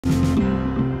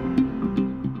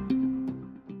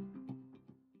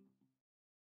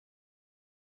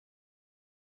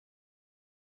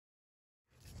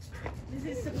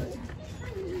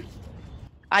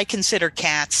I consider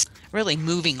cats really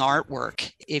moving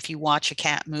artwork. If you watch a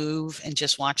cat move and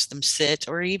just watch them sit,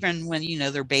 or even when,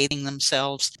 they're bathing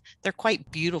themselves, they're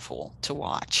quite beautiful to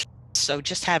watch. So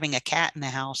just having a cat in the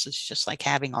house is just like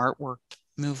having artwork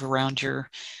move around your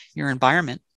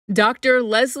environment. Dr.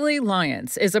 Leslie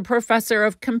Lyons is a professor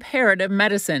of comparative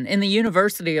medicine in the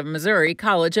University of Missouri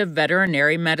College of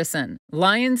Veterinary Medicine.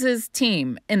 Lyons's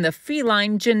team in the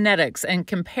Feline Genetics and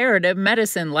Comparative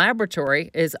Medicine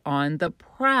Laboratory is on the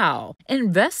prowl,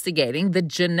 investigating the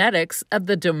genetics of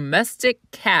the domestic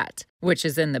cat, which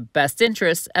is in the best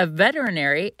interest of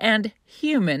veterinary and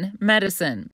human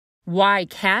medicine. Why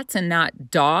cats and not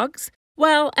dogs?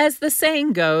 Well, as the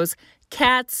saying goes,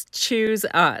 cats choose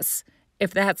us.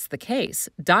 If that's the case,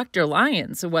 Dr.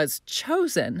 Lyons was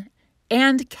chosen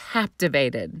and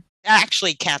captivated.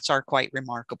 Actually, cats are quite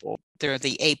remarkable. They're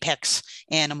the apex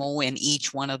animal in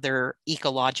each one of their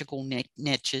ecological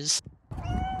niches.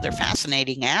 They're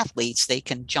fascinating athletes. They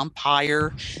can jump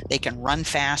higher, they can run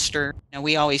faster.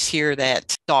 We always hear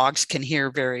that dogs can hear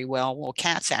very well. Well,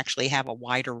 cats actually have a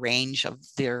wider range of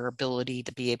their ability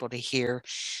to be able to hear.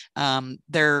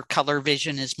 Their color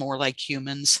vision is more like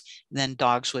humans than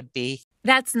dogs would be.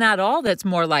 That's not all that's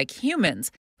more like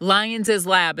humans. Lyons'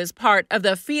 lab is part of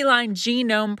the Feline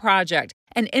Genome Project,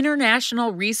 an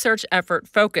international research effort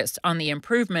focused on the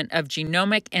improvement of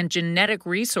genomic and genetic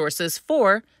resources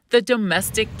for the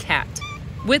domestic cat.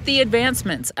 With the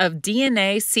advancements of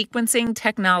DNA sequencing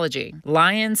technology,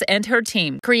 Lyons and her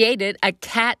team created a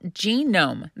cat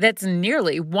genome that's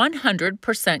nearly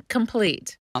 100%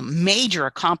 complete. A major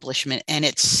accomplishment, and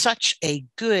it's such a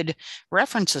good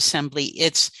reference assembly.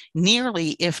 It's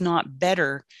nearly, if not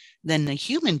better, than the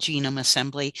human genome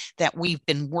assembly that we've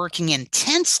been working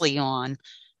intensely on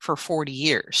for 40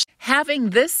 years.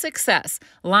 Having this success,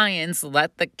 Lyons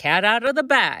let the cat out of the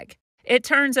bag. It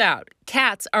turns out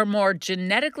cats are more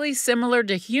genetically similar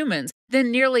to humans than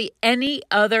nearly any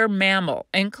other mammal,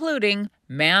 including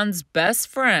man's best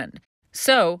friend.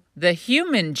 So, the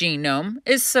human genome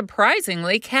is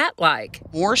surprisingly cat-like.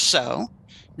 More so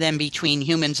than between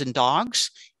humans and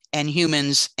dogs, and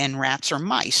humans and rats or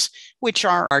mice, which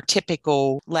are our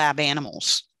typical lab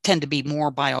animals, tend to be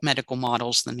more biomedical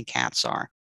models than the cats are.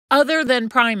 Other than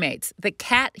primates, the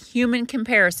cat-human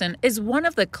comparison is one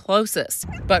of the closest,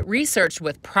 but research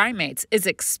with primates is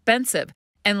expensive,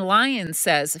 and Lyons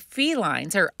says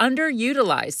felines are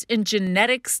underutilized in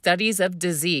genetic studies of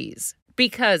disease.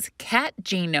 Because cat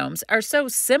genomes are so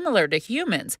similar to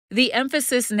humans, the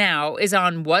emphasis now is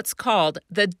on what's called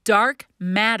the dark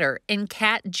matter in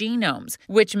cat genomes,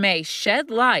 which may shed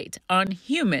light on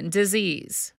human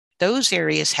disease. Those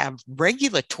areas have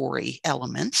regulatory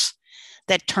elements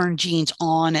that turn genes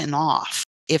on and off.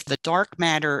 If the dark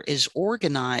matter is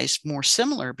organized more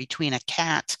similar between a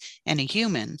cat and a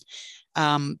human,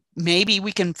 maybe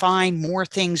we can find more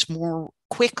things more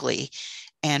quickly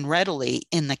and readily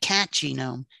in the cat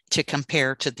genome to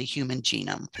compare to the human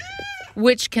genome.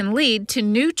 Which can lead to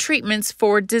new treatments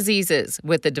for diseases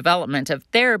with the development of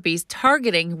therapies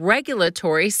targeting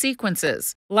regulatory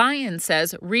sequences. Lyons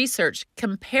says research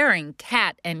comparing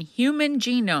cat and human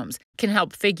genomes can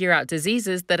help figure out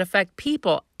diseases that affect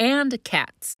people and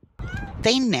cats.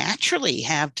 They naturally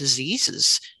have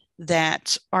diseases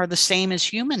that are the same as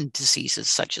human diseases,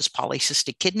 such as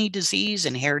polycystic kidney disease,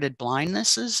 inherited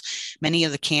blindnesses, many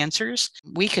of the cancers.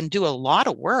 We can do a lot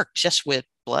of work just with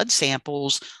blood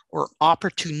samples or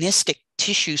opportunistic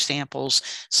tissue samples,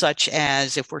 such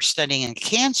as if we're studying a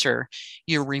cancer,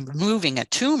 you're removing a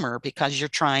tumor because you're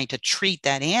trying to treat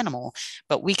that animal,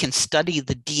 but we can study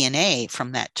the DNA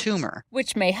from that tumor.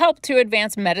 Which may help to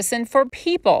advance medicine for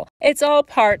people. It's all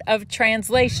part of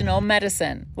translational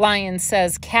medicine. Lyons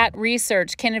says cat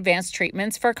research can advance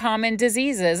treatments for common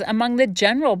diseases among the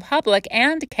general public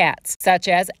and cats, such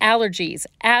as allergies,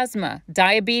 asthma,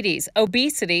 diabetes,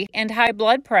 obesity, and high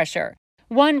blood pressure.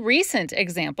 One recent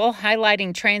example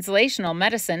highlighting translational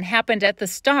medicine happened at the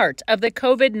start of the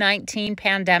COVID-19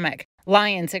 pandemic.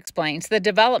 Lyons explains the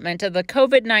development of the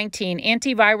COVID-19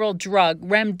 antiviral drug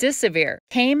remdesivir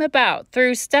came about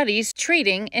through studies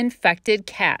treating infected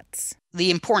cats.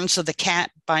 The importance of the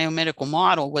cat biomedical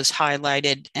model was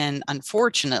highlighted and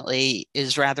unfortunately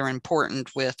is rather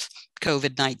important with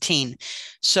COVID-19.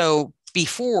 So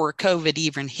before COVID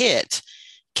even hit,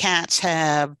 cats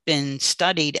have been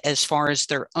studied as far as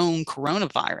their own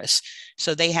coronavirus.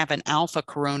 So they have an alpha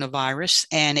coronavirus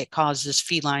and it causes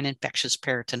feline infectious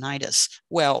peritonitis.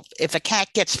 Well, if a cat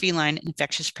gets feline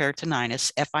infectious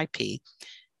peritonitis, FIP,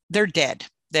 they're dead.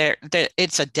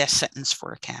 It's a death sentence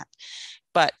for a cat.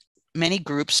 But many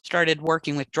groups started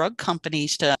working with drug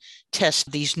companies to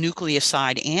test these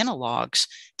nucleoside analogs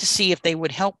to see if they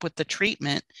would help with the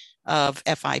treatment of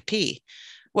FIP.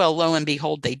 Well, lo and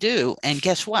behold, they do. And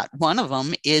guess what? One of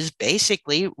them is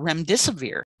basically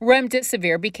remdesivir.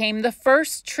 Remdesivir became the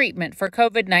first treatment for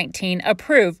COVID-19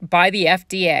 approved by the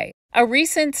FDA. A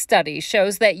recent study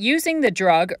shows that using the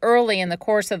drug early in the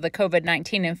course of the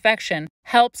COVID-19 infection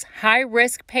helps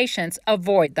high-risk patients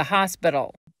avoid the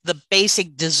hospital. The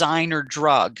basic designer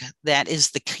drug that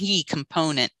is the key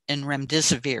component in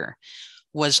remdesivir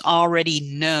was already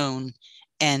known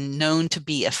to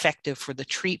be effective for the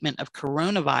treatment of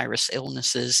coronavirus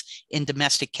illnesses in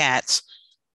domestic cats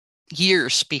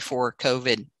years before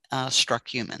COVID struck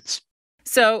humans.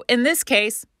 So in this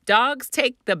case, dogs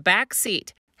take the back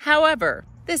seat. However,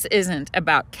 this isn't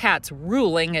about cats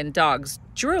ruling and dogs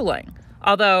drooling.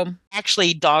 Although,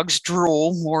 actually, dogs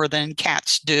drool more than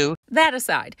cats do. That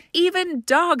aside, even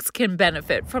dogs can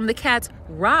benefit from the cat's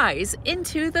rise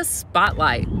into the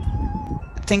spotlight.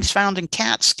 Things found in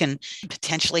cats can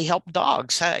potentially help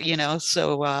dogs,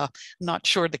 so I'm not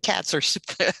sure the cats are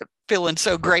feeling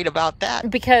so great about that.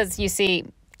 Because, you see,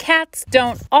 cats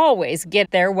don't always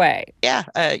get their way. Yeah,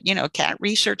 cat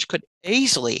research could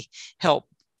easily help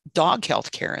dog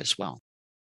health care as well.